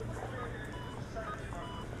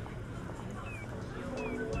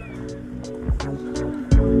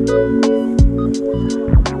Welcome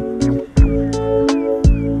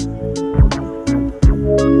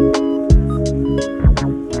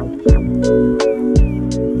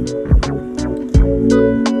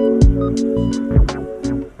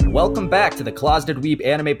back to the Closeted Weeb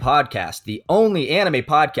Anime Podcast, the only anime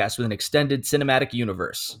podcast with an extended cinematic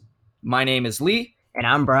universe. My name is Lee. And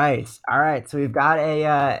I'm Bryce. All right, so we've got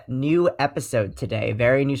a new episode today.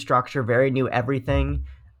 Very new structure, very new everything.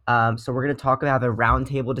 So we're going to have a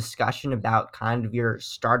roundtable discussion about kind of your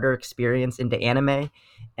starter experience into anime.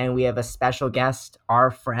 And we have a special guest,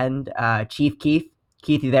 our friend, Chief Keith.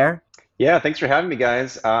 Keith, you there? Yeah, thanks for having me,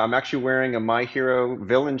 guys. I'm actually wearing a My Hero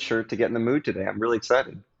villain shirt to get in the mood today. I'm really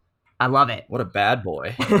excited. I love it. What a bad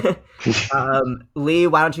boy. Lee,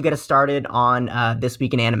 why don't you get us started on This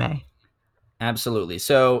Week in Anime? Absolutely.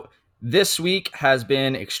 So this week has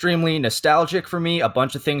been extremely nostalgic for me. A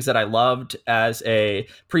bunch of things that I loved as a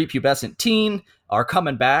prepubescent teen are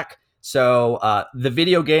coming back. So the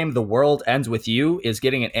video game The World Ends With You is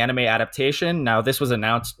getting an anime adaptation. Now, this was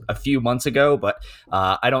announced a few months ago, but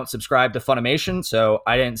I don't subscribe to Funimation, so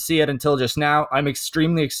I didn't see it until just now. I'm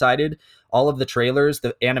extremely excited. All of the trailers,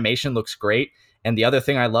 the animation looks great. And the other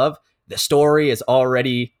thing I love, the story is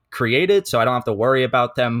already created, so I don't have to worry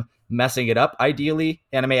about them messing it up. Ideally,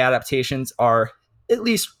 anime adaptations are at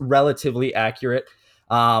least relatively accurate.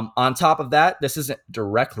 On top of that, this isn't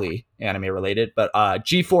directly anime related, but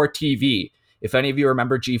G4 TV, if any of you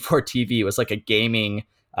remember G4 TV, it was like a gaming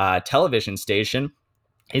television station,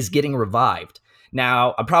 is getting revived.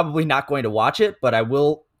 Now, I'm probably not going to watch it, but I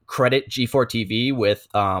will credit G4 TV with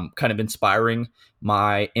kind of inspiring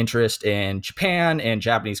my interest in Japan and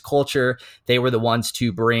Japanese culture. They were the ones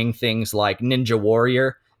to bring things like Ninja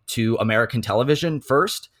Warrior to American television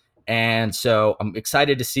first. And so I'm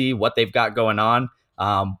excited to see what they've got going on.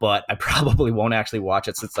 But I probably won't actually watch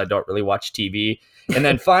it since I don't really watch TV. And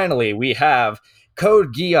then finally, we have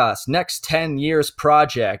Code Geass Next 10 Years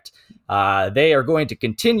Project. They are going to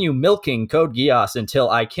continue milking Code Geass until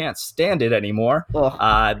I can't stand it anymore.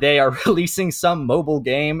 They are releasing some mobile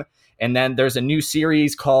game, and then there's a new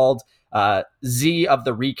series called Z of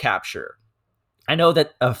the Recapture. I know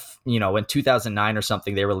that, in 2009 or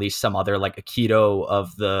something, they released some other like Aikido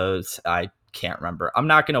of the... I can't remember. I'm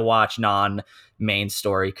not going to watch non-main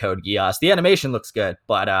story Code Geass. The animation looks good,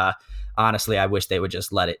 but honestly, I wish they would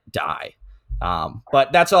just let it die.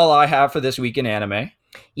 But that's all I have for this week in anime.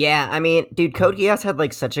 Yeah, I mean, dude, Code Geass had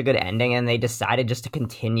like such a good ending, and they decided just to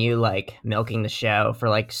continue like milking the show for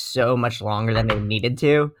like so much longer than they needed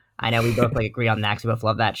to. I know we both like agree on that because we both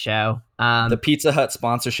love that show. The Pizza Hut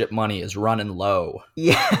sponsorship money is running low.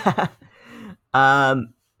 Yeah.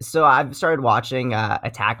 So I've started watching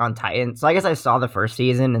Attack on Titan. So I guess I saw the first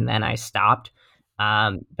season and then I stopped.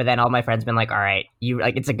 But then all my friends been like, all right,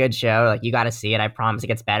 it's a good show. Like, you got to see it. I promise it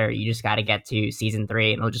gets better. You just got to get to season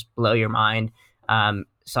 3 and it'll just blow your mind.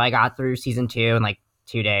 So I got through season 2 in like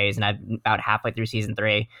 2 days, and I'm about halfway through season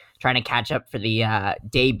 3, trying to catch up for the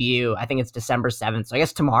debut. I think it's December 7th. So I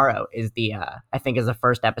guess tomorrow is the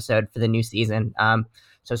first episode for the new season.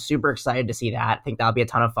 So super excited to see that. I think that'll be a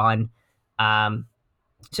ton of fun.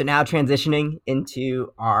 So now transitioning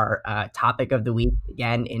into our topic of the week,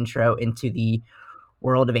 again, intro into the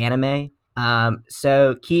world of anime.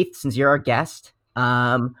 So Keith, since you're our guest, if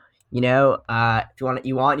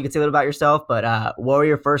you want, you can say a little about yourself, but what were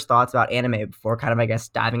your first thoughts about anime before kind of, I guess,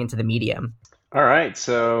 diving into the medium? All right,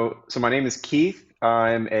 so my name is Keith.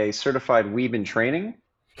 I'm a certified weeb in training.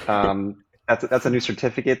 That's a new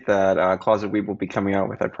certificate that Closet Weeb will be coming out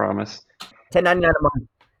with, I promise. $10.99 a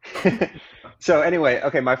month. So anyway,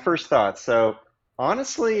 okay, my first thoughts. So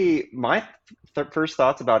honestly, my first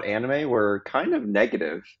thoughts about anime were kind of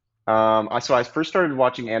negative. So I first started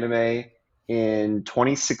watching anime in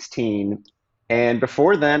 2016, and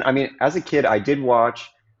before then, I mean, as a kid, I did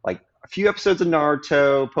watch like a few episodes of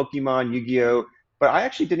Naruto, Pokemon, Yu-Gi-Oh, but I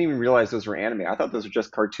actually didn't even realize those were anime. I thought those were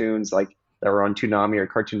just cartoons, like that were on Toonami or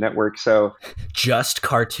Cartoon Network. So just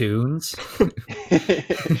cartoons.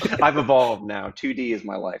 I've evolved now. 2D is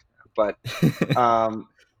my life. But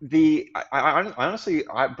honestly,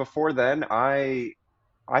 before then, I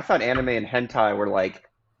thought anime and hentai were like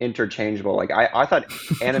interchangeable. Like I thought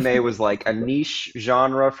anime was like a niche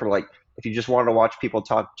genre for like if you just wanted to watch people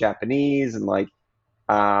talk Japanese and like.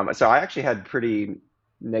 So I actually had pretty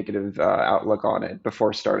negative outlook on it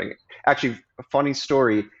before starting. Actually, a funny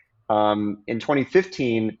story. In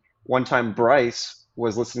 2015, one time Bryce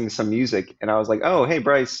was listening to some music, and I was like, "Oh, hey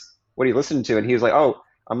Bryce, what are you listening to?" And he was like, "Oh,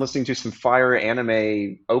 I'm listening to some fire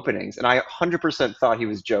anime openings," and I 100% thought he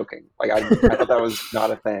was joking. Like I thought that was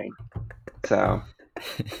not a thing. So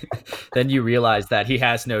then you realize that he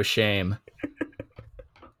has no shame.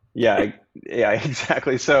 Yeah,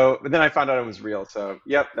 exactly. So, but then I found out it was real. So,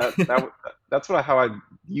 yep, that's how I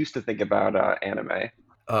used to think about anime.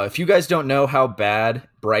 If you guys don't know how bad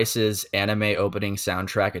Bryce's anime opening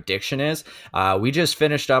soundtrack addiction is, we just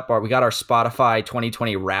finished up we got our Spotify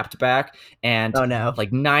 2020 Wrapped back, and Oh no.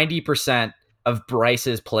 like 90% of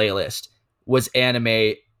Bryce's playlist was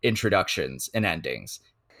anime introductions and endings.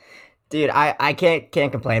 Dude, I can't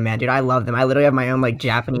complain, man. Dude, I love them. I literally have my own like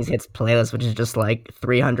Japanese hits playlist, which is just like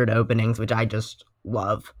 300 openings, which I just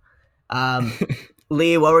love. Um,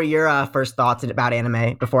 Lee, what were your first thoughts about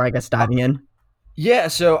anime before I guess diving in? Yeah,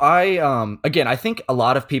 so I think a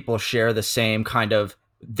lot of people share the same kind of,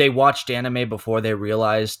 they watched anime before they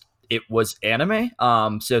realized it was anime.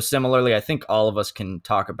 So similarly, I think all of us can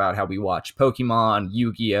talk about how we watch Pokemon,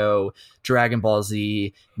 Yu-Gi-Oh, Dragon Ball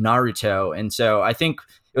Z, Naruto. And so I think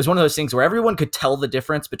it was one of those things where everyone could tell the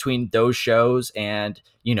difference between those shows and,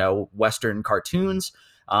 Western cartoons.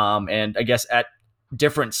 And I guess at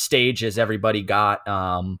different stages everybody got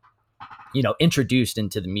introduced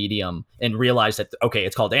into the medium and realized that, okay,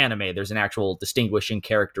 it's called anime. There's an actual distinguishing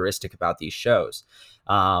characteristic about these shows.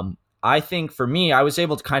 I think for me, I was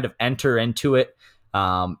able to kind of enter into it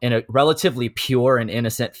in a relatively pure and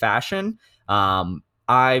innocent fashion.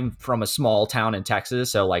 I'm from a small town in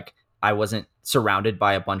Texas, so like I wasn't surrounded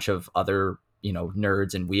by a bunch of other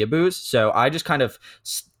nerds and weeaboos. So I just kind of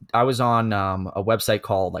I was on a website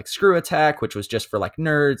called like Screw Attack, which was just for like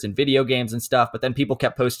nerds and video games and stuff. But then people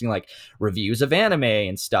kept posting like reviews of anime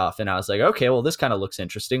and stuff, and I was like, okay, well, this kind of looks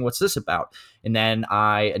interesting. What's this about? And then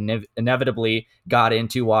I inevitably got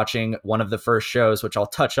into watching one of the first shows, which I'll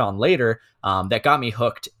touch on later, that got me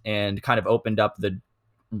hooked and kind of opened up the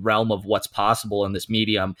realm of what's possible in this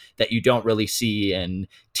medium that you don't really see in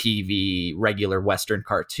TV, regular Western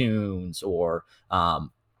cartoons, or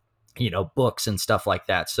books and stuff like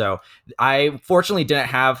that. So I fortunately didn't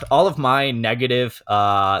have all of my negative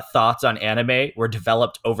thoughts on anime were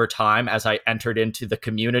developed over time as I entered into the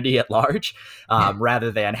community at large,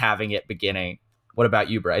 rather than having it beginning. What about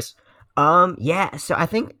you, Bryce? Yeah, so I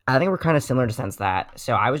think we're kind of similar in the sense that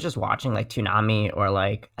so I was just watching like Toonami or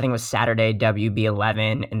like I think it was Saturday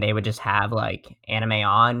WB11 and they would just have like anime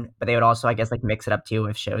on, but they would also I guess like mix it up too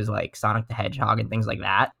with shows like Sonic the Hedgehog and things like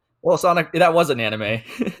that. Well, Sonic, that was an anime.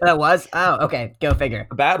 That was? Oh, okay, go figure.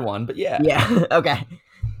 A bad one, but yeah. Yeah, okay.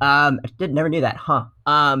 I did never knew that, huh?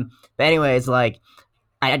 But anyways, like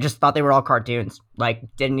I just thought they were all cartoons. Like,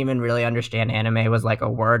 didn't even really understand anime was like a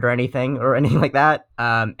word or anything like that.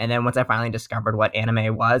 And then once I finally discovered what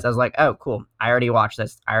anime was, I was like, oh, cool. I already watched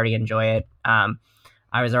this. I already enjoy it.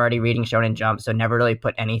 I was already reading Shonen Jump, so never really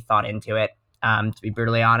put any thought into it, to be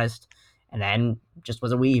brutally honest. And then just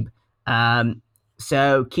was a weeb.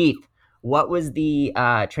 So Keith, what was the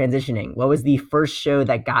transitioning? What was the first show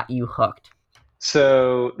that got you hooked?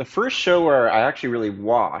 So the first show where I actually really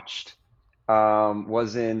watched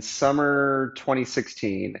was in summer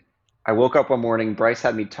 2016. I woke up one morning. Bryce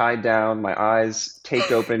had me tied down, my eyes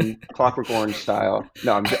taped open, Clockwork Orange style.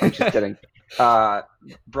 No, I'm just kidding. Uh,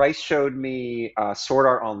 Bryce showed me Sword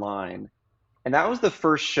Art Online, and that was the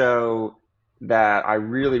first show that I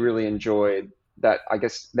really, really enjoyed. That I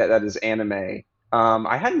guess that is anime.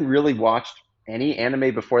 I hadn't really watched any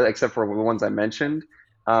anime before that, except for the ones I mentioned.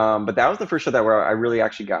 But that was the first show that where I really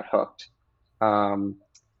actually got hooked. Um,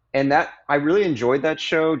 and that I really enjoyed that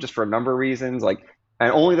show just for a number of reasons. Like,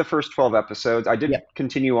 and only the first 12 episodes. I did Yep.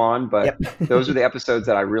 continue on, but Yep. those are the episodes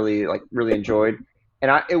that I really enjoyed.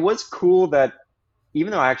 And it was cool that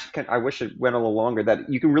even though I wish it went a little longer, that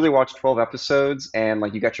you can really watch 12 episodes and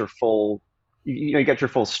like you get your full, you get your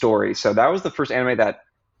full story. So that was the first anime that,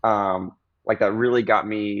 that really got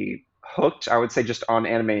me hooked. I would say just on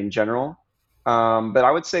anime in general. But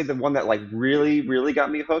I would say the one that like really, really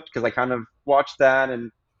got me hooked because I kind of watched that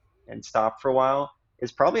and stopped for a while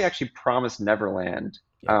is probably actually Promised Neverland.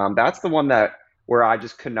 Yeah. That's the one that where I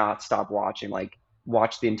just could not stop watching, like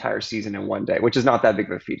watch the entire season in one day, which is not that big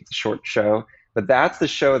of a feat. It's a short show, but that's the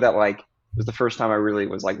show that like was the first time I really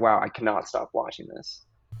was like, wow, I cannot stop watching this.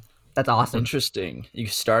 That's awesome. Interesting. You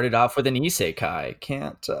started off with an isekai.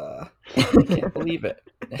 Can't believe it.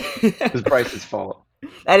 It was Bryce's fault.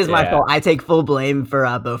 That is my Yeah. fault. I take full blame for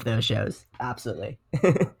both those shows. Absolutely.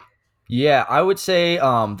 Yeah, I would say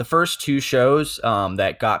the first two shows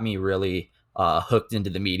that got me really hooked into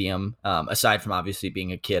the medium, aside from obviously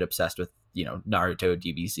being a kid obsessed with Naruto,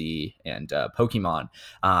 DBZ, and Pokemon,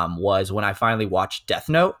 was when I finally watched Death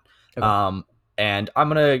Note. Okay. And I'm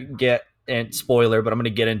gonna get and spoiler, but I'm gonna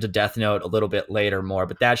get into Death Note a little bit later more.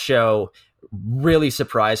 But that show really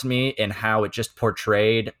surprised me in how it just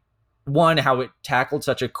portrayed how it tackled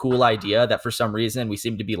such a cool idea that for some reason we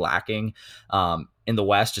seem to be lacking in the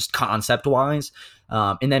West, just concept wise.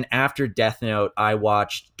 And then after Death Note, I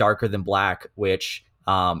watched Darker Than Black, which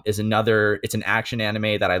is it's an action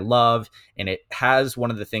anime that I love. And it has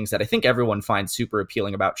one of the things that I think everyone finds super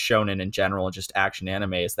appealing about shonen in general, just action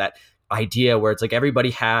anime, is that idea where it's like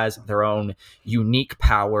everybody has their own unique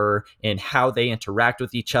power, and how they interact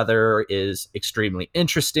with each other is extremely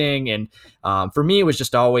interesting. And for me, it was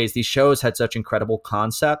just always, these shows had such incredible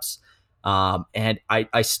concepts. And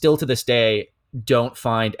I still to this day don't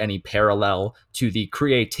find any parallel to the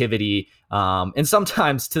creativity, and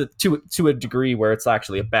sometimes to a degree where it's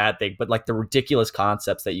actually a bad thing, but like the ridiculous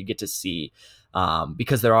concepts that you get to see,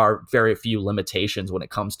 because there are very few limitations when it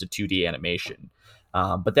comes to 2D animation.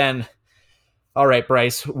 But then, all right,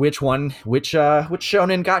 Bryce, which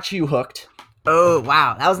shonen got you hooked? Oh,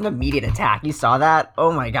 wow. That was an immediate attack. You saw that?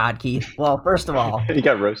 Oh my God, Keith. Well, first of all, You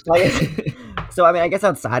got roasted. so I mean, I guess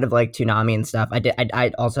outside of like Toonami and stuff,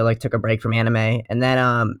 I also like took a break from anime, and then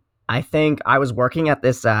I think I was working at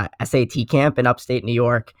this SAT camp in upstate New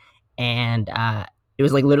York, and it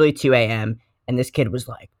was like literally 2 a.m. and this kid was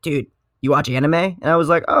like, "Dude, you watch anime?" And I was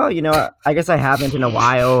like, "Oh, I guess I haven't in a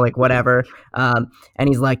while, like whatever." And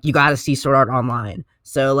he's like, "You got to see Sword Art Online."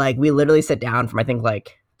 So like we literally sit down from I think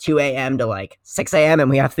like 2 a.m. to like 6 a.m. and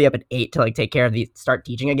we have to be up at 8 to like take care of start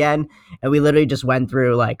teaching again. And we literally just went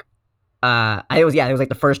through like it was like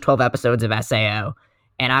the first 12 episodes of SAO,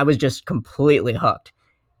 and I was just completely hooked.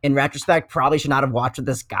 In retrospect, probably should not have watched with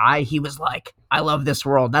this guy. He was like, "I love this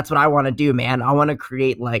world. That's what I want to do, man. I want to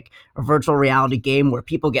create like a virtual reality game where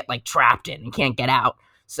people get like trapped in and can't get out."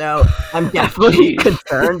 So I'm definitely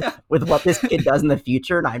concerned with what this kid does in the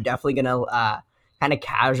future, and I'm definitely gonna kind of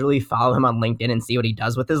casually follow him on LinkedIn and see what he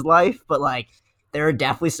does with his life. But like, there are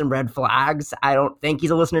definitely some red flags. I don't think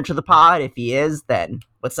he's a listener to the pod. If he is, then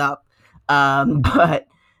what's up? But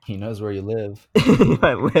He knows where you live.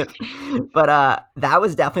 but that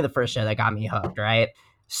was definitely the first show that got me hooked, right?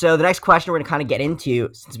 So the next question we're going to kind of get into,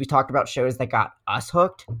 since we talked about shows that got us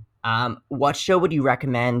hooked, what show would you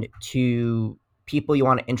recommend to people you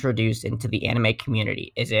want to introduce into the anime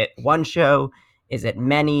community? Is it one show? Is it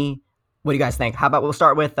many? What do you guys think? How about we'll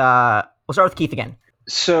start with Keith again.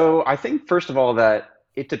 So I think first of all that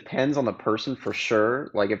it depends on the person for sure.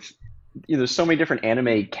 Like if there's so many different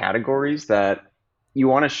anime categories that you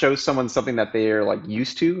want to show someone something that they're like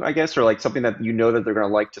used to, I guess, or like something that that they're going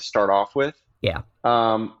to like to start off with. Yeah.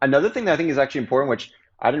 Another thing that I think is actually important, which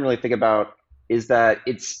I didn't really think about, is that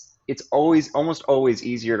it's almost always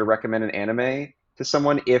easier to recommend an anime to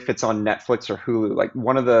someone if it's on Netflix or Hulu, like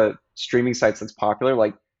one of the streaming sites that's popular.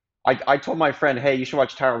 Like I told my friend, "Hey, you should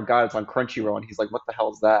watch Tower of God. It's on Crunchyroll," and he's like, "What the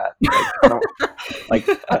hell is that?"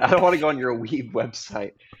 I don't want to go on your weeb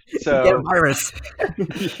website. So Get a virus.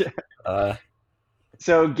 yeah.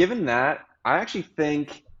 So given that, I actually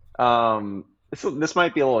think this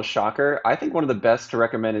might be a little shocker. I think one of the best to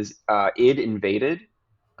recommend is id Invaded.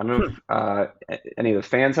 I don't know if any of the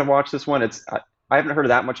fans have watched this one. I haven't heard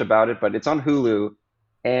that much about it, but it's on Hulu,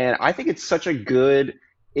 and I think it's such a good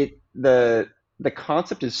the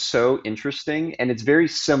concept is so interesting, and it's very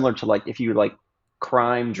similar to like if you like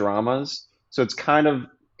crime dramas. So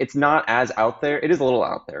it's not as out there. It is a little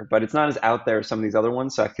out there, but it's not as out there as some of these other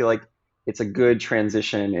ones. So I feel like it's a good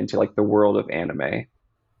transition into like the world of anime.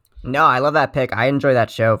 No, I love that pick. I enjoy that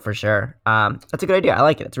show for sure. That's a good idea. I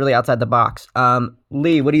like it. It's really outside the box.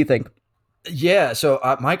 Lee, what do you think? Yeah, so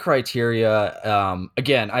my criteria,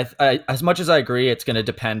 again, I as much as I agree, it's going to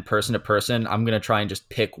depend person to person. I'm going to try and just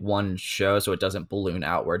pick one show so it doesn't balloon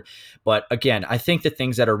outward. But again, I think the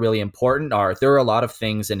things that are really important are there are a lot of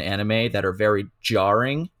things in anime that are very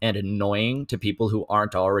jarring and annoying to people who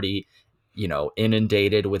aren't already,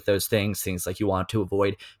 inundated with those things like you want to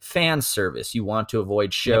avoid fan service. You want to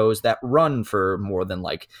avoid shows that run for more than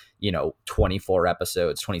 24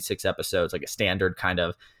 episodes, 26 episodes, like a standard kind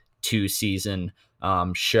of 2-season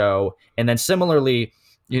show. And then similarly,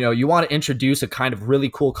 you want to introduce a kind of really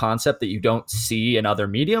cool concept that you don't see in other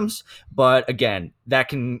mediums, but again, that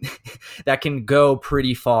can go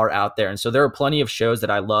pretty far out there. And so there are plenty of shows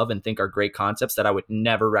that I love and think are great concepts that I would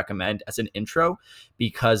never recommend as an intro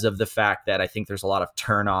because of the fact that I think there's a lot of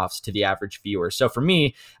turnoffs to the average viewer. So for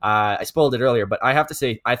me, I spoiled it earlier, but I have to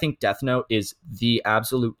say, I think Death Note is the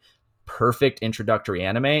absolute perfect introductory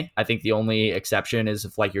anime. I think the only exception is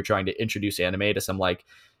if you're trying to introduce anime to some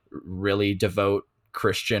really devout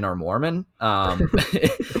Christian or Mormon,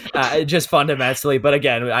 just fundamentally. But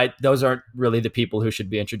again, those aren't really the people who should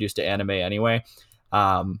be introduced to anime anyway.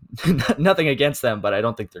 Nothing against them, but I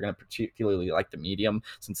don't think they're going to particularly like the medium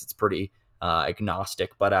since it's pretty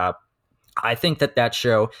agnostic. But I think that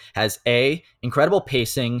show has A, incredible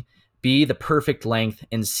pacing, B, the perfect length,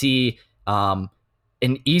 and C,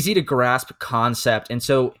 an easy to grasp concept. And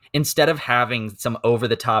so instead of having some over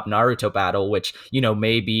the top Naruto battle, which,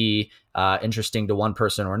 may be interesting to one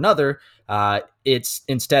person or another, it's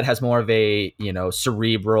instead has more of a,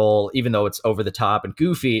 cerebral, even though it's over the top and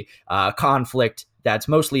goofy, conflict that's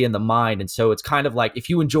mostly in the mind. And so it's kind of like if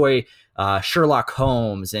you enjoy Sherlock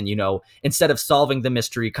Holmes and, instead of solving the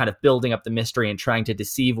mystery, kind of building up the mystery and trying to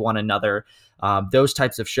deceive one another, those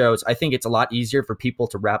types of shows, I think it's a lot easier for people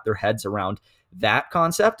to wrap their heads around that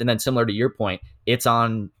concept. And then similar to your point, it's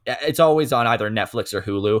always on either Netflix or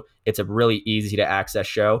Hulu. It's a really easy to access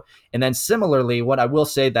show. And then similarly, what I will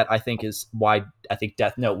say that I think is why I think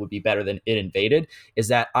Death Note would be better than It Invaded is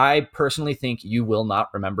that I personally think you will not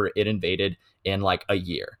remember It Invaded in like a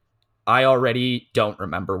year. I already don't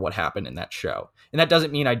remember what happened in that show. And that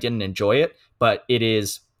doesn't mean I didn't enjoy it, but it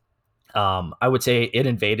is, I would say It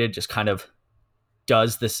Invaded just kind of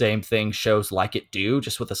does the same thing shows like it do,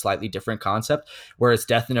 just with a slightly different concept. Whereas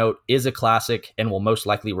Death Note is a classic and will most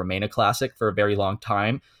likely remain a classic for a very long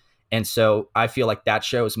time. And so I feel like that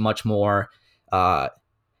show is much more,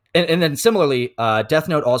 and then similarly, Death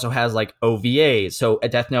Note also has like OVAs. So a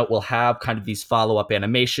Death Note will have kind of these follow-up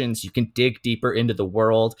animations. You can dig deeper into the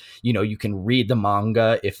world. You can read the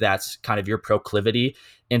manga if that's kind of your proclivity.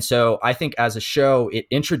 And so I think as a show, it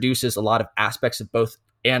introduces a lot of aspects of both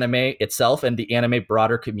anime itself and the anime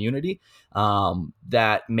broader community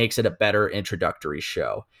that makes it a better introductory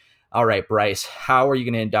show. All right, Bryce, how are you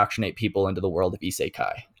going to indoctrinate people into the world of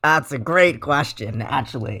isekai? That's a great question,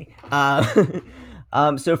 actually.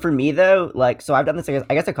 So for me though, so I've done this,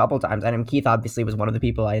 I guess, a couple times. And Keith obviously was one of the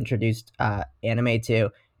people I introduced anime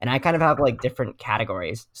to, and I kind of have like different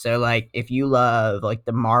categories. So like if you love like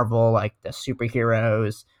the Marvel, like the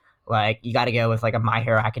superheroes, like you got to go with like a My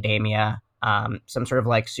Hero Academia, some sort of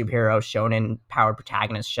like superhero shonen powered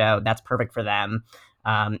protagonist show. That's perfect for them.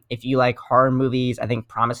 If you like horror movies, I think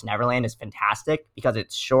Promised Neverland is fantastic because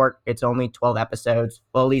it's short. It's only 12 episodes.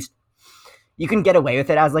 Well, at least you can get away with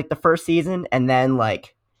it as like the first season. And then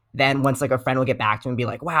once like a friend will get back to me and be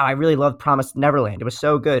like, wow, I really loved Promised Neverland. It was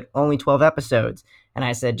so good. Only 12 episodes. And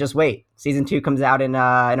I said, just wait. Season 2 comes out in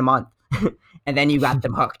a month. And then you got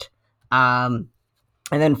them hooked.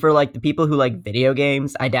 And then for like the people who like video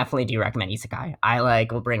games, I definitely do recommend Isekai. I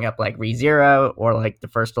will bring up like ReZero or like the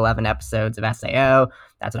first 11 episodes of SAO.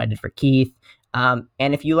 That's what I did for Keith. And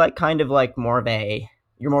if you like kind of like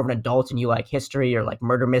you're more of an adult and you like history or like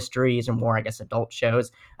murder mysteries or more, I guess, adult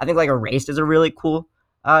shows, I think like Erased is a really cool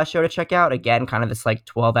show to check out. Again, kind of this like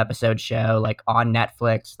 12 episode show like on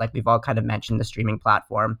Netflix, like we've all kind of mentioned the streaming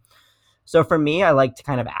platform. So for me, I like to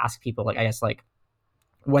kind of ask people like, I guess, like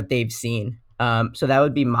what they've seen. So that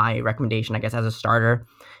would be my recommendation, I guess, as a starter.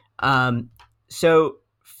 So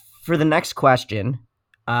for the next question,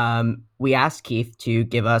 we asked Keith to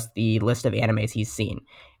give us the list of animes he's seen.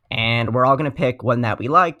 And we're all going to pick one that we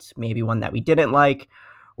liked, maybe one that we didn't like.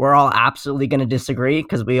 We're all absolutely going to disagree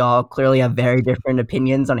because we all clearly have very different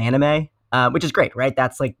opinions on anime, which is great, right?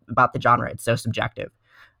 That's like about the genre. It's so subjective.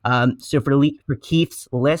 So for Keith's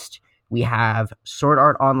list, we have Sword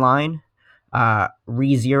Art Online,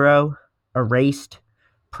 ReZero, Erased,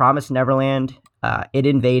 Promised Neverland, It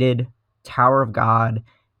Invaded, Tower of God,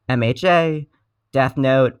 MHA, Death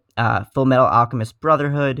Note, Full Metal Alchemist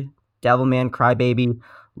Brotherhood, Devilman Crybaby,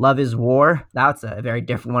 Love is War. That's a very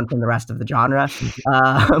different one from the rest of the genre.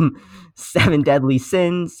 Seven Deadly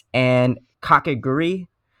Sins, and Kakegurui,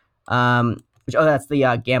 that's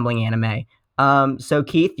the gambling anime. So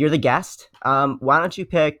Keith, you're the guest. Why don't you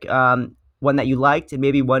pick one that you liked and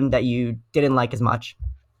maybe one that you didn't like as much?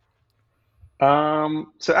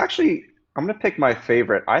 So actually, I'm gonna pick my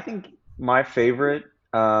favorite. I think my favorite,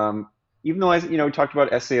 even though we talked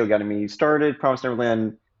about SAO getting me started, Promised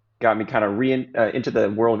Neverland got me kind of into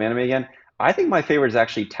the world of anime again. I think my favorite is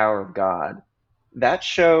actually Tower of God. That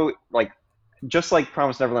show, like just like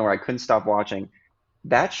Promised Neverland, where I couldn't stop watching,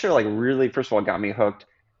 that show like really, first of all, got me hooked.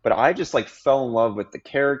 But I just like fell in love with the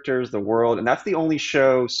characters, the world, and that's the only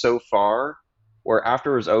show so far where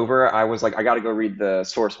after it was over, I was like, I got to go read the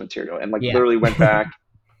source material, and like Yeah. literally went back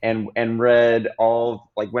and read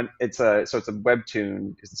all like when it's a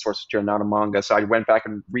webtoon is the source material, not a manga. So I went back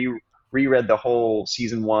and reread the whole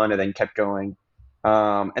season 1 and then kept going.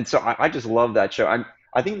 And so I just love that show.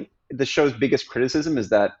 I think the show's biggest criticism is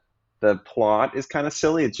that the plot is kind of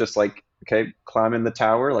silly. It's just like, okay, climb in the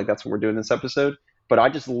tower, like that's what we're doing this episode. But I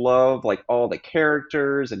just love like all the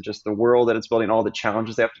characters and just the world that it's building, all the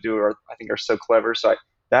challenges they have to do I think are so clever. So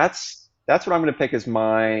that's what I'm going to pick as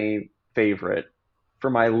my favorite. For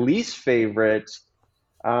my least favorite,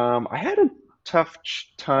 I had a tough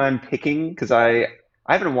time picking because I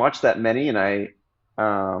haven't watched that many, and I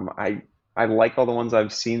I like all the ones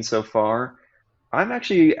I've seen so far. I'm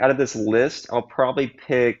actually out of this list, I'll probably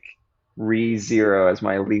pick ReZero as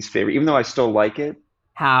my least favorite, even though I still like it.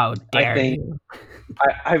 How I dare think you?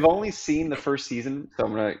 I've only seen the first season, so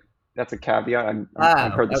I'm gonna. That's a caveat. I've Oh,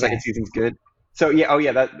 heard the okay. second season's good. So yeah, oh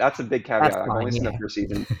yeah, that's a big That's caveat. I've only fine. seen the Yeah. first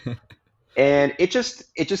season, and it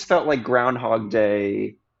just felt like Groundhog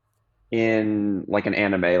Day in like an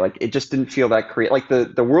anime. Like it just didn't feel that creative. Like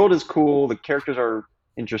the world is cool, the characters are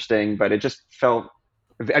interesting, but it just felt.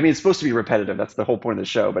 I mean, it's supposed to be repetitive. That's the whole point of the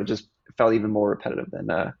show, but it just felt even more repetitive than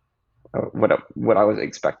what I was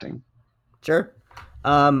expecting. Sure.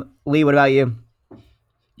 Lee, what about you?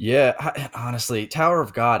 Yeah, honestly, Tower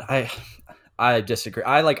of God, I disagree.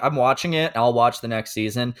 I'm watching it. I'll watch the next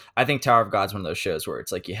season. I think Tower of God's one of those shows where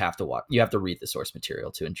it's like you have to watch, you have to read the source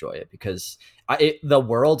material to enjoy it because the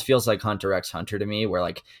world feels like Hunter x Hunter to me, where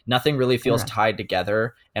like nothing really feels Interesting. tied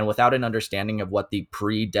together, and without an understanding of what the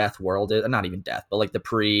pre-death world is, not even death, but like the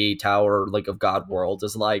pre-Tower like of God world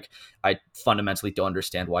is like, I fundamentally don't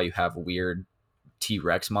understand why you have weird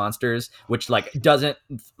T-Rex monsters, which like doesn't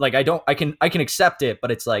like I can accept it,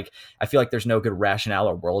 but it's like I feel like there's no good rationale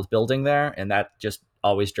or world building there, and that just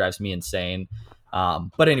always drives me insane.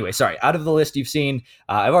 But anyway, sorry. Out of the list you've seen,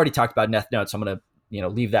 I've already talked about Death Note, so I'm gonna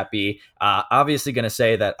leave that be. Obviously, gonna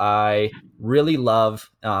say that I really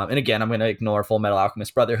love, and again, I'm gonna ignore Full Metal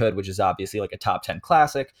Alchemist Brotherhood, which is obviously like a top 10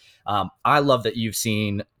 classic. I love that you've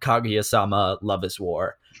seen Kaguya-sama Love is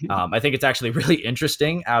War. I think it's actually really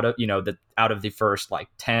interesting out of the first like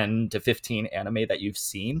 10 to 15 anime that you've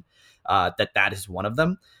seen, that is one of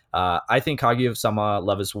them. I think Kaguya-sama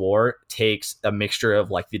Love is War takes a mixture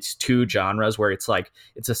of like these two genres where it's like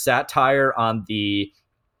it's a satire on the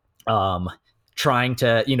um trying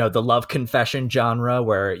to the love confession genre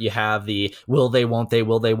where you have the will they won't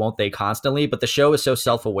they constantly, but the show is so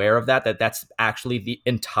self-aware of that that's actually the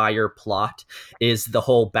entire plot is the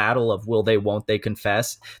whole battle of will they won't they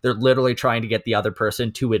confess. They're literally trying to get the other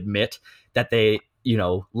person to admit that they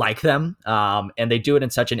like them, and they do it in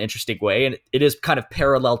such an interesting way, and it is kind of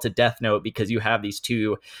parallel to Death Note because you have these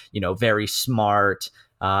two very smart,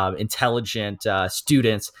 intelligent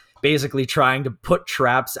students basically trying to put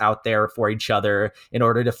traps out there for each other in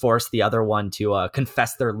order to force the other one to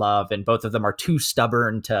confess their love, and both of them are too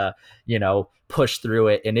stubborn to push through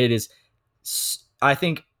it. And it is, I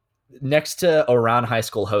think, next to Around High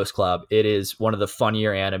School Host Club, it is one of the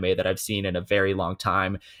funnier anime that I've seen in a very long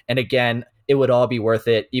time. And again, it would all be worth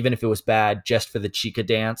it even if it was bad just for the Chica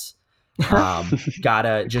dance.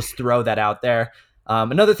 Gotta just throw that out there.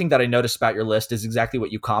 Another thing that I noticed about your list is exactly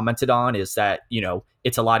what you commented on, is that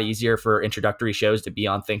it's a lot easier for introductory shows to be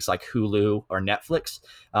on things like Hulu or Netflix,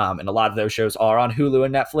 and a lot of those shows are on Hulu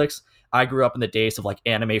and Netflix. I grew up in the days of like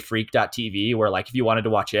AnimeFreak.tv, where like if you wanted to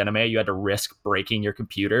watch anime, you had to risk breaking your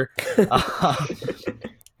computer.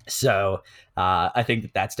 So I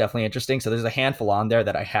think that's definitely interesting. So there's a handful on there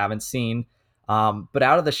that I haven't seen, but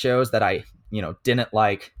out of the shows that I didn't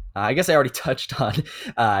like, I guess I already touched on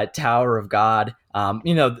Tower of God. A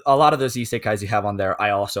lot of those isekais you have on there, I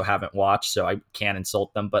also haven't watched, so I can't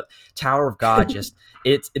insult them. But Tower of God, just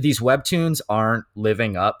these webtoons aren't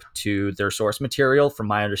living up to their source material, from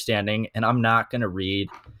my understanding, and I'm not gonna read.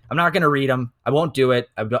 I'm not gonna read them. I won't do it.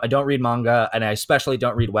 I don't read manga, and I especially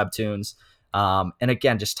don't read webtoons. And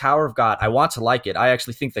again, just Tower of God, I want to like it. I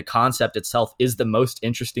actually think the concept itself is the most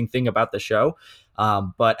interesting thing about the show.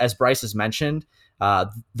 But as Bryce has mentioned,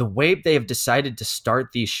 the way they have decided to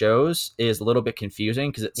start these shows is a little bit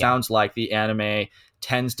confusing because it sounds like the anime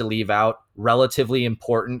tends to leave out relatively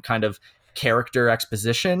important kind of character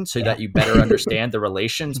exposition so that you better understand the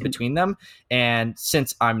relations between them. And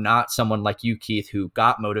since I'm not someone like you, Keith, who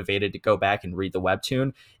got motivated to go back and read the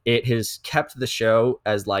webtoon, it has kept the show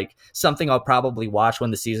as like something I'll probably watch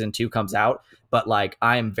when the season 2 comes out. But like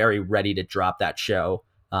I am very ready to drop that show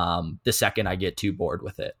the second I get too bored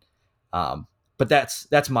with it. But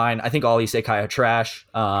that's mine. I think all isekai are trash.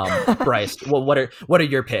 Bryce, well, what are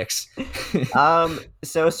your picks?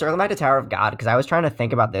 So circling back to Tower of God, because I was trying to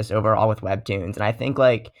think about this overall with webtoons, and I think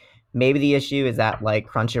like maybe the issue is that like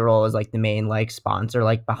Crunchyroll is like the main like sponsor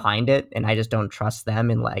like behind it, and I just don't trust them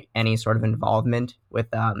in like any sort of involvement with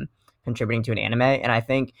contributing to an anime. And I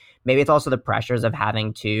think maybe it's also the pressures of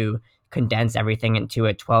having to condense everything into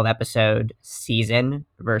a 12 episode season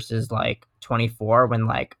versus like 24, when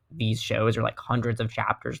like these shows are like hundreds of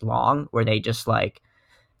chapters long where they just like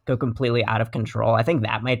go completely out of control. I think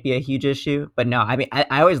that might be a huge issue. But no, I mean,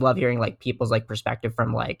 I always love hearing like people's like perspective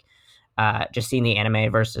from like just seeing the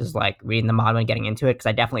anime versus like reading the manga and getting into it, because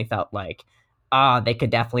I definitely felt like they could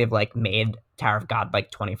definitely have like made Tower of God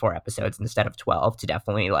like 24 episodes instead of 12 to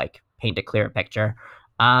definitely like paint a clearer picture.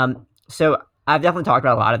 So I've definitely talked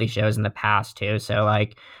about a lot of these shows in the past too. So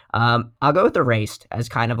like, I'll go with Erased as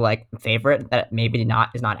kind of like favorite that maybe not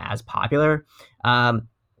is not as popular. Um,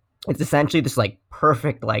 it's essentially this like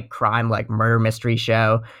perfect like crime like murder mystery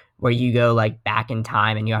show where you go like back in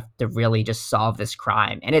time and you have to really just solve this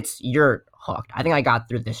crime, and you're hooked. I think I got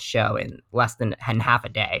through this show in less than in half a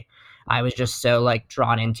day. I was just so like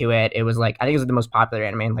drawn into it. It was like I think it was the most popular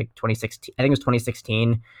anime in like 2016. I think it was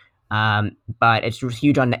 2016. But it was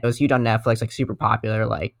huge on Netflix, like super popular.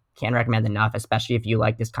 Like can't recommend enough, especially if you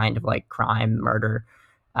like this kind of like crime, murder,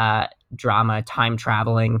 drama, time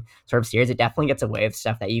traveling sort of series. It definitely gets away with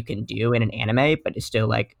stuff that you can do in an anime, but it's still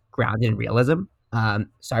like grounded in realism.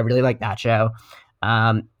 So I really like that show.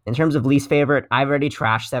 In terms of least favorite, I've already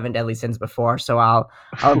trashed Seven Deadly Sins before, so I'll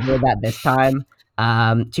do that this time.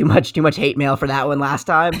 Too much hate mail for that one last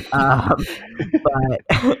time.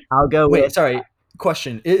 But I'll go Wait, with sorry.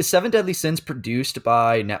 Question: Is Seven Deadly Sins produced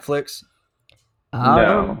by Netflix?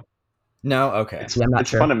 No, No. Okay. Yeah, I'm not it's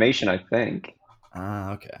sure. Funimation, I think.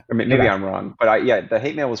 Okay. Or maybe I'm wrong, but yeah, the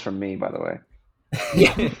hate mail was from me, by the way.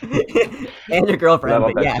 Yeah, and your I girlfriend,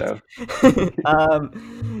 love but that yes.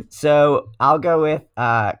 show. So I'll go with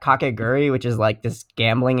Kakegurui, which is like this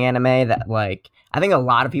gambling anime that like I think a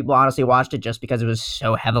lot of people honestly watched it just because it was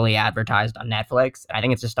so heavily advertised on Netflix. I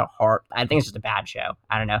think it's just I think it's just a bad show.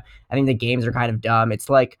 I don't know. I think the games are kind of dumb. It's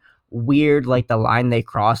like weird, like the line they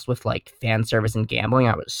crossed with like fan service and gambling.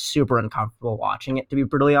 I was super uncomfortable watching it, to be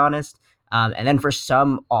brutally honest. And then for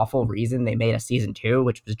some awful reason, they made a season two,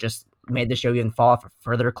 which was just made the show even fall off a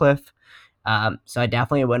further cliff. So I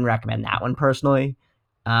definitely wouldn't recommend that one personally.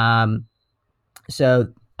 So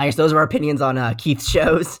I guess those are our opinions on Keith's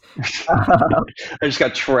shows. I just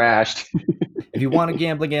got trashed. If you want a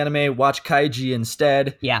gambling anime, watch Kaiji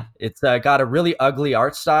instead. Yeah, It's got a really ugly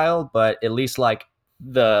art style, but at least like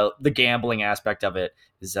the gambling aspect of it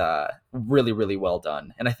is really really well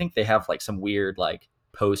done. And I think they have like some weird like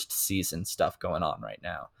post season stuff going on right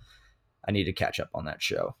now. I need to catch up on that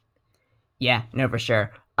show. yeah, no, for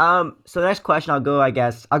sure. So the next question, I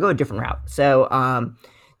guess I'll go a different route. So,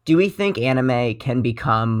 do we think anime can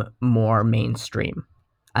become more mainstream?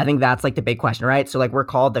 I think that's like the big question, right? So like we're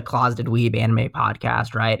called the Closeted Weeb Anime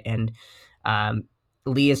Podcast, right? And um,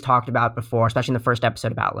 Lee has talked about before, especially in the first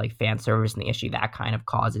episode, about like fan service and the issue that kind of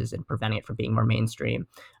causes and preventing it from being more mainstream.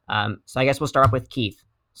 So I guess we'll start with Keith.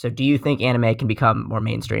 So do you think anime can become more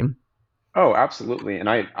mainstream? Oh, absolutely. And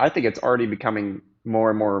I think it's already becoming more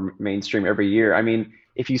and more mainstream every year. I mean,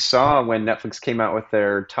 if you saw when Netflix came out with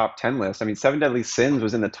their top 10 list, I mean, Seven Deadly Sins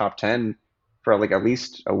was in the top 10 for like at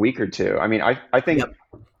least a week or two. I mean, I think, Yep.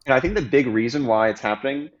 and I think the big reason why it's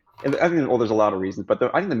happening, and I think, well, there's a lot of reasons, but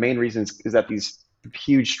I think the main reason is that these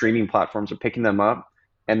huge streaming platforms are picking them up.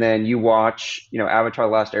 And then you watch, Avatar: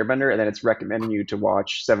 The Last Airbender, and then it's recommending you to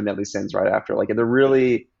watch Seven Deadly Sins right after. Like, they're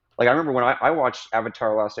really, like, I remember when I watched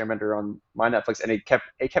Avatar: The Last Airbender on my Netflix, and it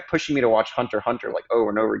kept pushing me to watch Hunter x Hunter like over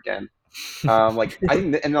and over again. Like I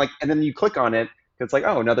think, and then you click on it, it's like,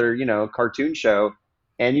 oh, another cartoon show,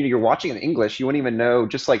 and you're watching in English. You wouldn't even know,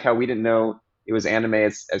 just like how we didn't know it was anime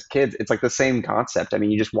as kids. It's like the same concept. I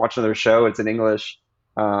mean, you just watch another show, it's in English,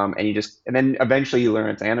 and then eventually you learn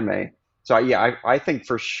it's anime. So yeah, I think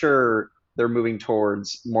for sure they're moving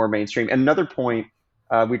towards more mainstream. And another point,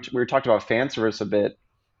 we were talked about fan service a bit,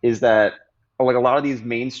 is that like a lot of these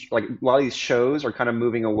like a lot of these shows are kind of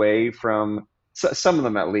moving away from, some of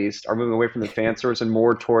them at least are moving away from the fan service and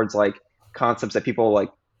more towards like concepts that people like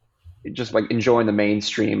just like enjoy in the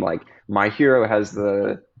mainstream. Like My Hero has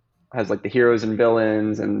like the heroes and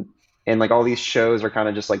villains, and like all these shows are kind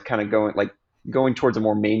of just like kind of going towards a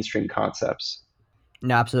more mainstream concepts.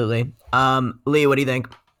 No, absolutely. Lee, what do you think?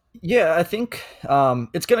 Yeah, I think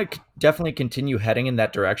it's going to definitely continue heading in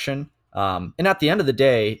that direction. And at the end of the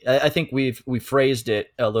day, I think we phrased it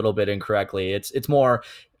a little bit incorrectly. It's more,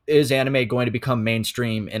 is anime going to become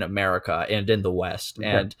mainstream in America and in the West? Okay.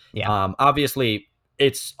 And Yeah. obviously,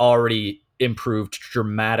 it's already improved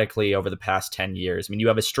dramatically over the past 10 years. I mean, you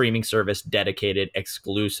have a streaming service dedicated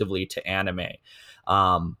exclusively to anime.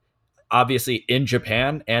 Um, Obviously, in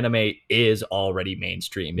Japan, anime is already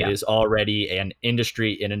mainstream. Yeah. It is already an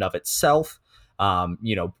industry in and of itself.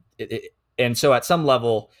 And so at some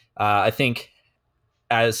level, I think,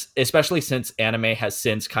 as especially since anime has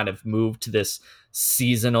since kind of moved to this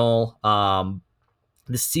seasonal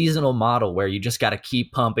the seasonal model where you just got to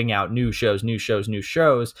keep pumping out new shows,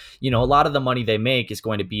 a lot of the money they make is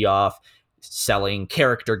going to be off selling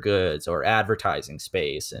character goods or advertising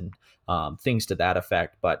space and things to that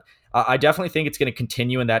effect. But I definitely think it's going to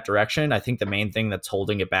continue in that direction. I think the main thing that's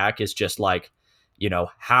holding it back is just like,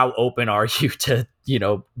 how open are you to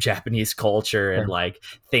Japanese culture and Sure. like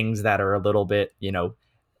things that are a little bit,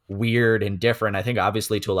 weird and different. I think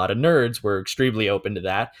obviously to a lot of nerds, we're extremely open to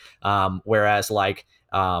that. Whereas like,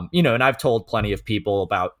 and I've told plenty of people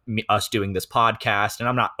about us doing this podcast, and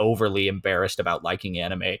I'm not overly embarrassed about liking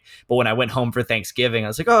anime. But when I went home for Thanksgiving, I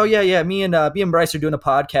was like, "Oh yeah, me and Bryce are doing a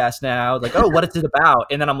podcast now." Like, "Oh, what is it about?"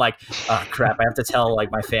 And then I'm like, "Oh crap, I have to tell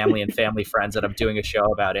like my family and family friends that I'm doing a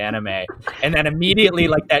show about anime." And then immediately,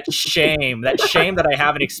 like that shame that I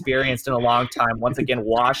haven't experienced in a long time, once again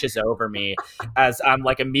washes over me as I'm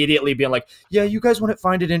like immediately being like, "Yeah, you guys wouldn't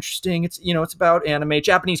find it interesting. It's about anime,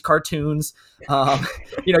 Japanese cartoons."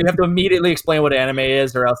 You have to immediately explain what anime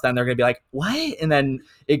is, or else then they're going to be like, what? And then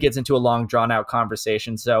it gets into a long, drawn out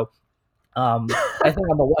conversation. So I think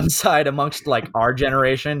on the one side, amongst like our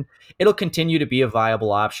generation, it'll continue to be a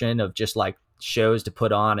viable option of just like shows to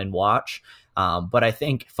put on and watch. But I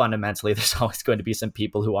think fundamentally, there's always going to be some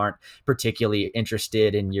people who aren't particularly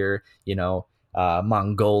interested in your,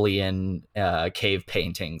 Mongolian cave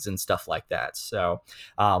paintings and stuff like that. So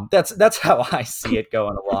that's how I see it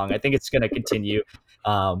going along. I think it's going to continue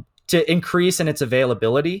to increase in its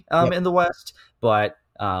availability Yep. in the West, but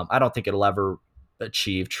I don't think it'll ever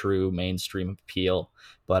achieve true mainstream appeal.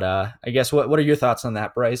 But I guess what are your thoughts on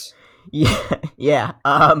that, Bryce? Yeah.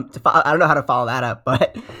 I don't know how to follow that up,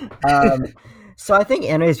 but so I think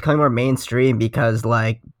anime is becoming more mainstream because,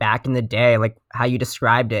 like, back in the day, like how you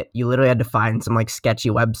described it, you literally had to find some like sketchy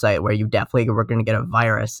website where you definitely were going to get a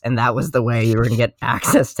virus, and that was the way you were going to get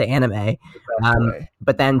access to anime.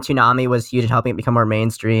 But then Toonami was huge in helping it become more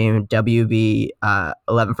mainstream. WB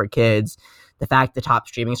 11 for kids. The fact the top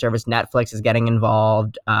streaming service Netflix is getting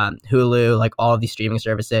involved, Hulu, like all of these streaming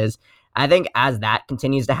services. I think as that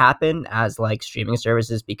continues to happen, as like streaming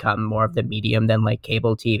services become more of the medium than like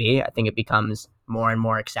cable TV, I think it becomes more and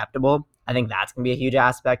more acceptable. I think that's going to be a huge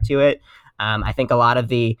aspect to it. I think a lot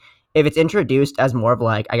of if it's introduced as more of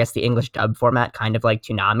like, I guess the English dub format, kind of like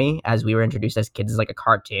Toonami, as we were introduced as kids as like a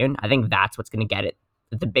cartoon, I think that's what's going to get it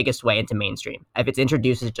the biggest way into mainstream. If it's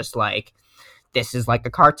introduced as just like, this is like a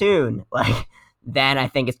cartoon, like, then I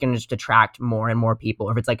think it's going to just attract more and more people.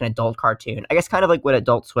 Or if it's like an adult cartoon, I guess kind of like what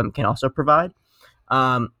Adult Swim can also provide.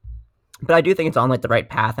 But I do think it's on like the right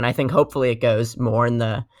path, and I think hopefully it goes more in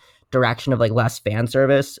the direction of like less fan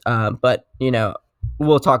service. But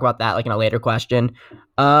we'll talk about that like in a later question.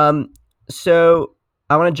 So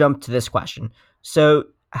I want to jump to this question. So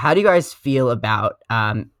how do you guys feel about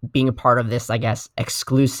being a part of this, I guess,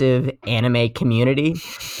 exclusive anime community?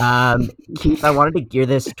 Keith, I wanted to gear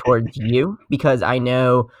this towards you because I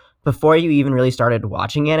know before you even really started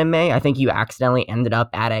watching anime, I think you accidentally ended up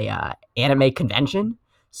at a anime convention.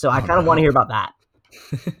 So I kind of want to hear about that.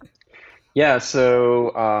 Yeah,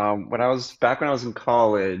 so when I was in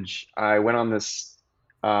college, I went on this.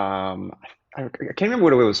 I can't remember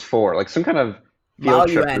what it was for, like some kind of field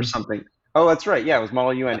Model trip or UN. something. Oh, that's right. Yeah, it was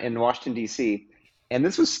Model UN in Washington D.C. And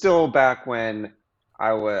this was still back when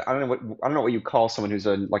I don't know what you call someone who's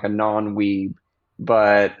like a non-weeb,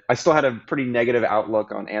 but I still had a pretty negative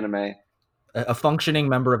outlook on anime. A functioning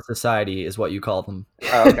member of society is what you call them.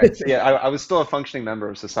 Okay. So yeah, I was still a functioning member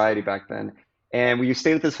of society back then. And we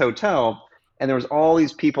stayed at this hotel, and there was all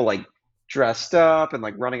these people like dressed up and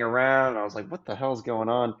like running around. And I was like, what the hell's going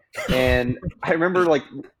on? And I remember like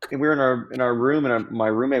we were in our room, and my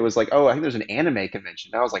roommate was like, oh, I think there's an anime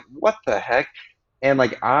convention. And I was like, what the heck? And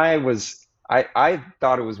like I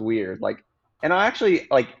thought it was weird. Like, and I actually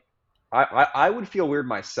like I would feel weird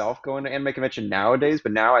myself going to anime convention nowadays,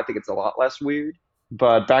 but now I think it's a lot less weird.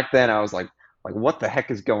 But back then I was like what the heck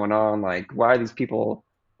is going on? Like why are these people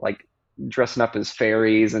like dressing up as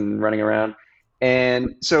fairies and running around?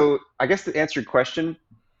 And so I guess to answer your question,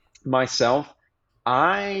 myself,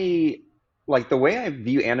 I like the way I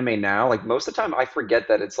view anime now, like most of the time I forget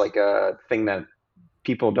that it's like a thing that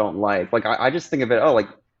people don't like. Like I just think of it, oh, like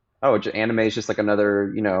anime is just like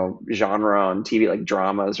another, genre on TV, like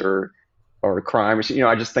dramas or crime or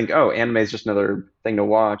I just think, oh, anime is just another thing to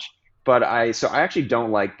watch. But I actually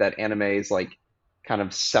don't like that anime is like kind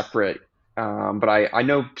of separate. But I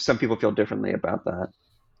know some people feel differently about that.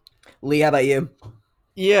 Lee, how about you?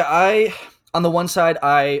 Yeah, I on the one side,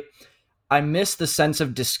 I miss the sense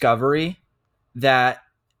of discovery that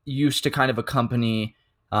used to kind of accompany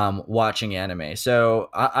watching anime. So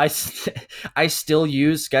I still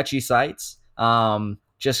use sketchy sites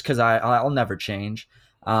just because I'll never change.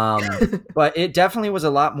 But it definitely was a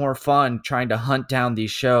lot more fun trying to hunt down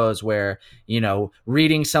these shows where,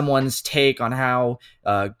 reading someone's take on how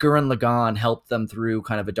Gurren Lagann helped them through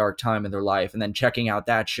kind of a dark time in their life, and then checking out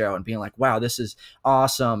that show and being like, wow, this is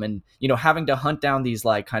awesome. And, having to hunt down these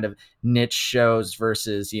like kind of niche shows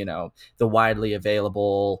versus, the widely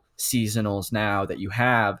available seasonals now that you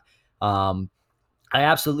have. I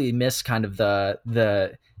absolutely miss kind of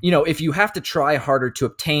the if you have to try harder to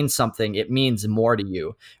obtain something, it means more to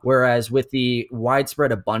you. Whereas with the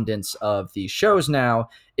widespread abundance of these shows now,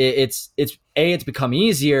 it's become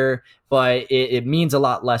easier, but it means a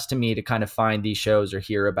lot less to me to kind of find these shows or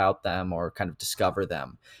hear about them or kind of discover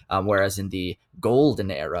them. Whereas in the golden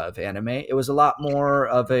era of anime, it was a lot more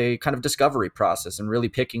of a kind of discovery process and really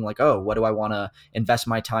picking like, oh, what do I want to invest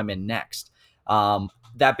my time in next?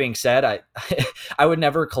 That being said, I would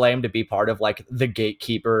never claim to be part of like the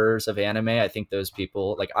gatekeepers of anime. I think those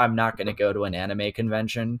people, like, I'm not going to go to an anime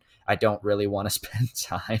convention. I don't really want to spend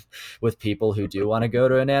time with people who do want to go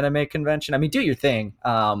to an anime convention. I mean, do your thing.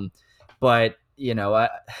 But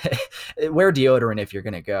wear deodorant if you're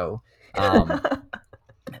going to go.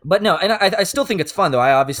 But no, and I still think it's fun though.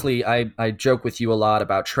 I joke with you a lot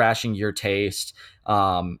about trashing your taste.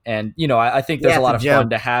 And I think there's a lot of fun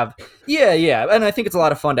to have. Yeah. And I think it's a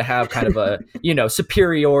lot of fun to have kind of a,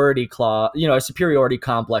 superiority a superiority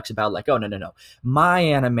complex about like, oh, no. My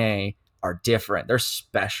anime are different. They're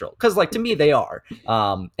special. Cause like to me, they are.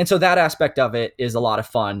 And so that aspect of it is a lot of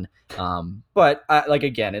fun. But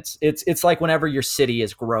again, it's like whenever your city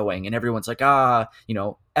is growing and everyone's like,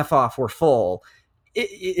 F off, we're full.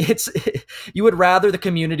 You would rather the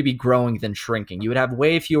community be growing than shrinking. You would have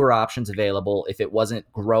way fewer options available if it wasn't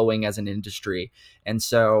growing as an industry. And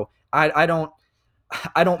so I don't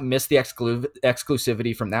miss the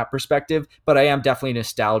exclusivity from that perspective, but I am definitely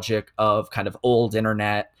nostalgic of kind of old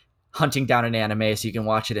internet, hunting down an anime so you can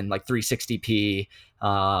watch it in like 360p.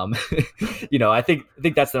 I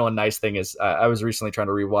think that's the one nice thing is I was recently trying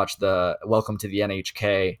to rewatch the Welcome to the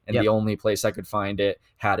NHK, and the only place I could find it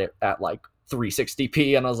had it at like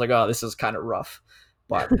 360p, and I was like, oh, this is kind of rough.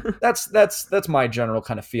 But that's my general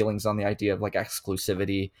kind of feelings on the idea of like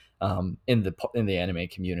exclusivity in the anime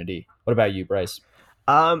community. What about you, Bryce?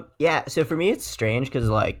 So for me it's strange because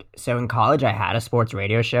so in college I had a sports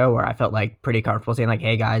radio show where I felt like pretty comfortable saying like,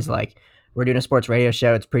 hey guys, like we're doing a sports radio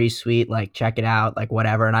show, it's pretty sweet, like check it out, like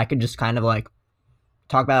whatever, and I could just kind of like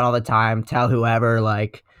talk about it all the time, tell whoever,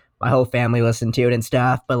 like my whole family listened to it and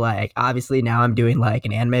stuff. But like obviously now I'm doing like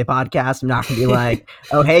an anime podcast, I'm not gonna be like,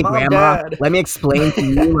 oh hey Mom, grandma, Dad, let me explain to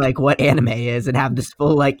you like what anime is and have this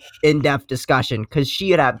full like in-depth discussion, because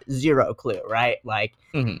she would have zero clue, right? Like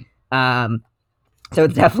so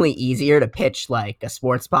it's definitely easier to pitch like a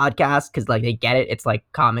sports podcast because like they get it. It's like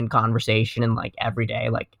common conversation and like every day,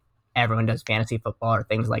 like everyone does fantasy football or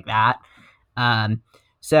things like that.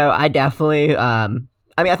 So I definitely, I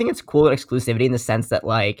think it's cool exclusivity in the sense that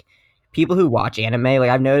like people who watch anime, like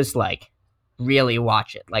I've noticed like really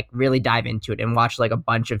watch it, like really dive into it and watch like a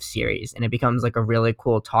bunch of series, and it becomes like a really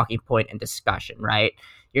cool talking point and discussion, right?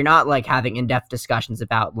 You're not like having in-depth discussions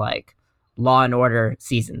about like Law and Order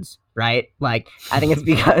seasons, right? Like I think it's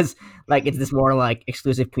because like it's this more like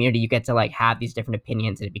exclusive community. You get to like have these different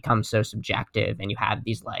opinions and it becomes so subjective, and you have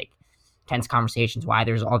these like tense conversations why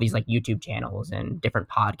there's all these like YouTube channels and different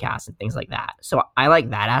podcasts and things like that. So I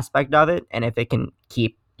like that aspect of it, and if it can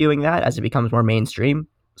keep doing that as it becomes more mainstream,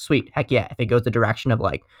 sweet, heck yeah. If it goes the direction of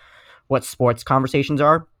like what sports conversations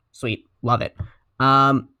are, sweet, love it.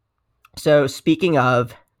 So speaking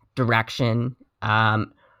of direction,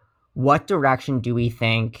 what direction do we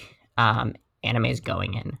think anime is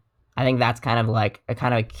going in? I think that's kind of like a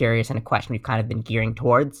kind of curious and a question we've kind of been gearing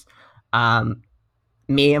towards. I'm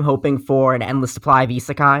hoping for an endless supply of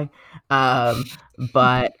isekai,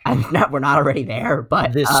 but we're not already there.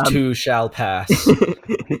 But this too shall pass.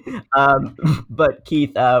 But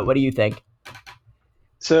Keith, what do you think?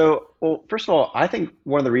 So, well, first of all, I think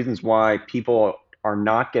one of the reasons why people are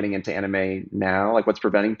not getting into anime now, like what's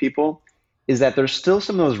preventing people, is that there's still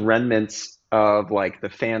some of those remnants of like the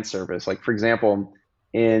fan service. Like for example,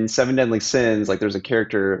 in Seven Deadly Sins, like there's a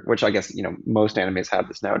character, which I guess most animes have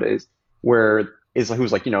this nowadays, where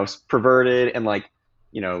who's like perverted and like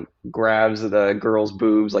grabs the girl's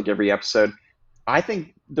boobs like every episode. I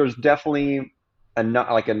think there's definitely a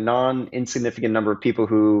non-insignificant number of people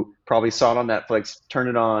who probably saw it on Netflix, turned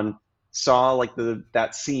it on, saw like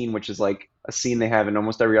that scene, which is like a scene they have in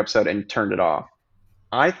almost every episode, and turned it off.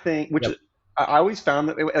 I think, which I always found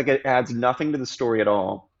that it adds nothing to the story at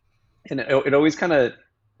all, and it always kind of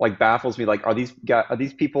like baffles me. Like, are these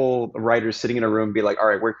people, writers, sitting in a room, be like, all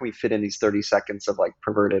right, where can we fit in these 30 seconds of like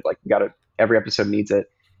perverted? Like, we gotta, every episode needs it.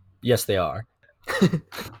 Yes, they are.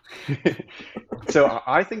 So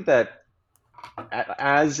I think that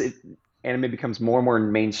as anime becomes more and more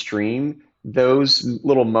mainstream, those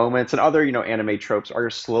little moments and other, anime tropes are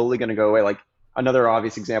slowly going to go away. Like another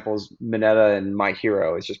obvious example is Mineta and My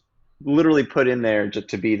Hero is just literally put in there just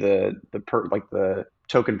to be the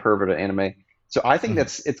token pervert of anime. So I think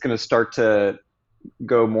it's going to start to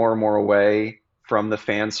go more and more away from the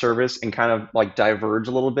fan service and kind of like diverge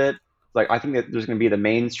a little bit. Like I think that there's going to be the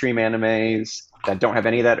mainstream animes that don't have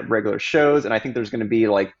any of that regular shows, and I think there's going to be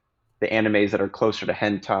like the animes that are closer to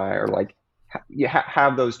hentai or like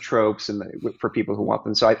have those tropes and for people who want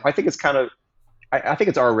them. So I think it's kind of I think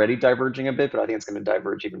it's already diverging a bit, but I think it's going to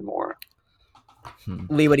diverge even more.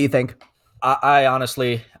 Lee, what do you think? I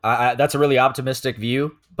honestly, that's a really optimistic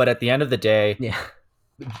view. But at the end of the day, Yeah.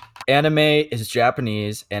 Anime is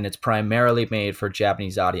Japanese and it's primarily made for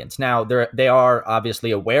Japanese audience. Now, they are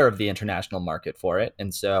obviously aware of the international market for it,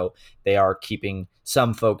 and so they are keeping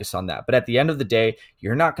some focus on that. But at the end of the day,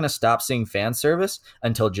 you're not going to stop seeing fan service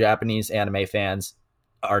until Japanese anime fans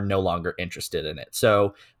are no longer interested in it.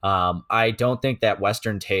 So I don't think that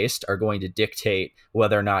Western taste are going to dictate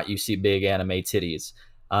whether or not you see big anime titties.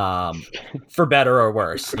 For better or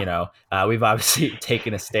worse, we've obviously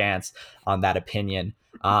taken a stance on that opinion.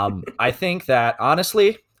 I think that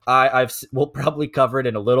honestly, we'll probably cover it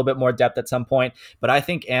in a little bit more depth at some point, but I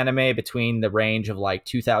think anime between the range of like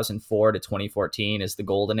 2004 to 2014 is the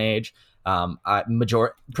golden age.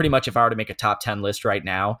 Pretty much if I were to make a top 10 list right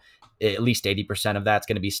now, at least 80% of that's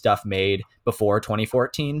going to be stuff made before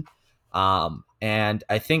 2014. And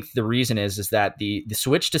I think the reason is that the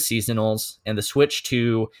switch to seasonals and the switch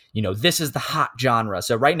to, this is the hot genre.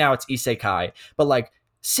 So right now it's isekai, but like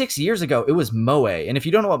 6 years ago, it was moe. And if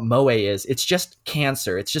you don't know what moe is, it's just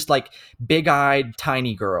cancer. It's just like big-eyed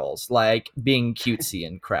tiny girls, like being cutesy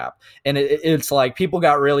and crap. And it's like people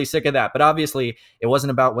got really sick of that. But obviously, it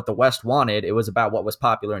wasn't about what the West wanted. It was about what was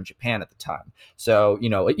popular in Japan at the time. So,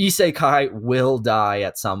 isekai will die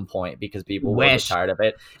at some point because people will get tired of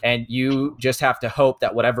it. And you just have to hope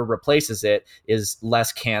that whatever replaces it is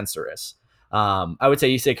less cancerous. I would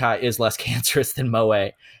say isekai is less cancerous than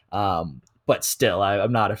moe. But still,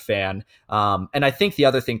 I'm not a fan. And I think the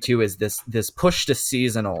other thing too is this push to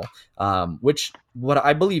seasonal, which what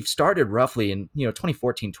I believe started roughly in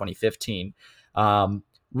 2014, 2015.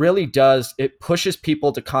 Really does, it pushes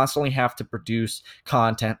people to constantly have to produce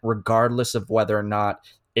content regardless of whether or not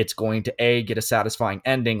it's going to A, get a satisfying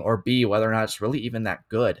ending, or B, whether or not it's really even that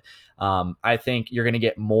good. I think you're going to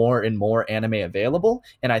get more and more anime available,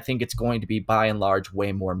 and I think it's going to be by and large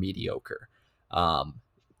way more mediocre.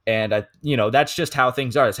 And that's just how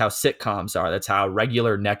things are. That's how sitcoms are. That's how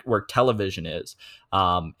regular network television is.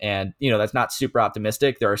 And that's not super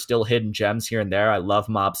optimistic. There are still hidden gems here and there. I love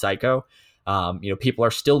Mob Psycho. People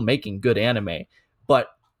are still making good anime, but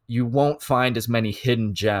you won't find as many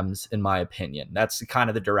hidden gems, in my opinion. That's kind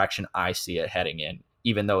of the direction I see it heading in,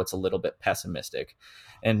 even though it's a little bit pessimistic.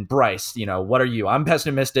 And Bryce, what are you? I'm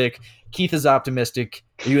pessimistic. Keith is optimistic.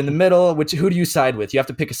 Are you in the middle? Who do you side with? You have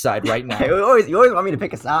to pick a side right now. You always want me to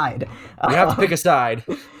pick a side. You have to pick a side.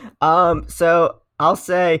 So I'll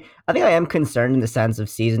say I think I am concerned in the sense of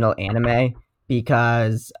seasonal anime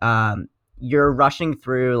because you're rushing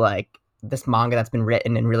through like this manga that's been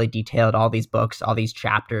written and really detailed, all these books, all these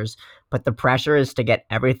chapters, but the pressure is to get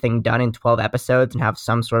everything done in 12 episodes and have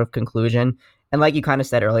some sort of conclusion. And like you kind of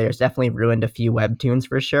said earlier, it's definitely ruined a few webtoons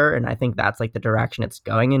for sure. And I think that's like the direction it's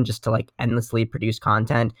going in, just to like endlessly produce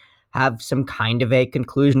content, have some kind of a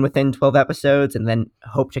conclusion within 12 episodes, and then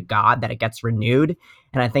hope to God that it gets renewed.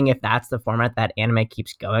 And I think if that's the format that anime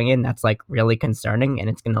keeps going in, that's like really concerning, and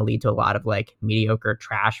it's going to lead to a lot of like mediocre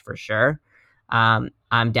trash for sure.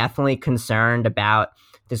 I'm definitely concerned about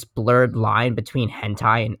this blurred line between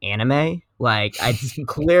hentai and anime. Like, it's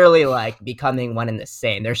clearly like becoming one and the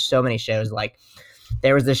same. There's so many shows. Like,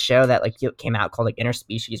 there was this show that like came out called like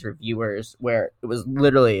Interspecies Reviewers, where it was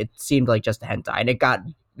literally, it seemed like just a hentai, and it got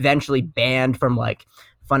eventually banned from like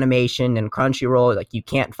Funimation and Crunchyroll. Like, you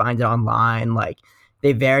can't find it online. Like,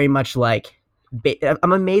 they very much like.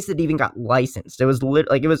 I'm amazed it even got licensed. It was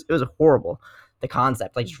it was horrible, the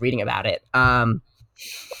concept, like just reading about it.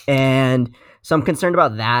 And so I'm concerned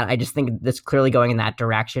about that. I just think that's clearly going in that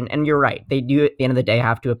direction. And you're right. They do at the end of the day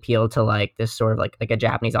have to appeal to like this sort of like a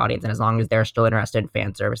Japanese audience. And as long as they're still interested in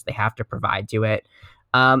fan service, they have to provide to it.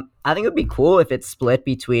 I think it would be cool if it's split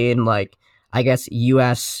between like I guess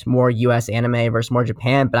more US anime versus more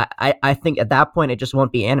Japan. But I think at that point it just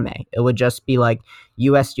won't be anime. It would just be like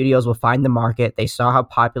US studios will find the market. They saw how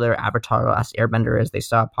popular Avatar: The Last Airbender is. They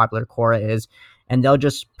saw how popular Korra is. And they'll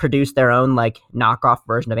just produce their own like knockoff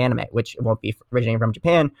version of anime, which won't be originating from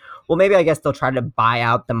Japan. Well, maybe I guess they'll try to buy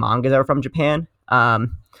out the manga that are from Japan.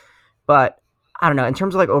 But I don't know. In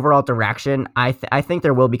terms of like overall direction, I think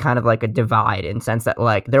there will be kind of like a divide in the sense that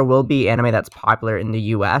like there will be anime that's popular in the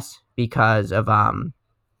U.S. because of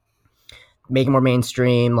making more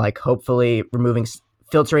mainstream, like hopefully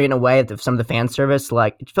filtering in a way of some of the fan service,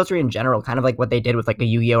 like filtering in general, kind of like what they did with like a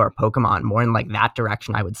Yu-Gi-Oh or Pokemon, more in like that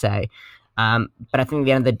direction, I would say. But I think at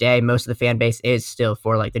the end of the day, most of the fan base is still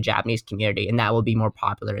for like the Japanese community, and that will be more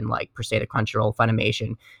popular in like per se the Crunchyroll,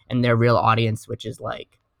 Funimation, and their real audience, which is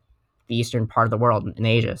like the eastern part of the world in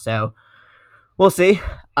Asia. So we'll see.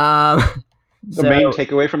 The main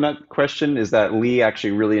takeaway from that question is that Lee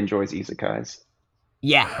actually really enjoys isekais.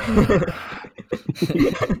 Yeah.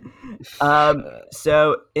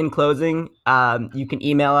 So in closing, you can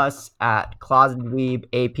email us at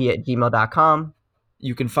closetedweebap@gmail.com.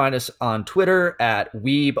 You can find us on Twitter at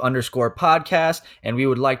weeb_podcast. And we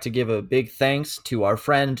would like to give a big thanks to our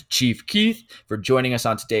friend Chief Keith for joining us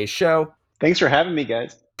on today's show. Thanks for having me,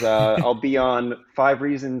 guys. I'll be on 5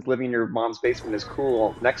 Reasons Living in Your Mom's Basement is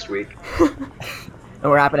Cool next week. And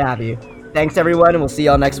we're happy to have you. Thanks, everyone, and we'll see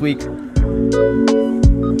y'all next week.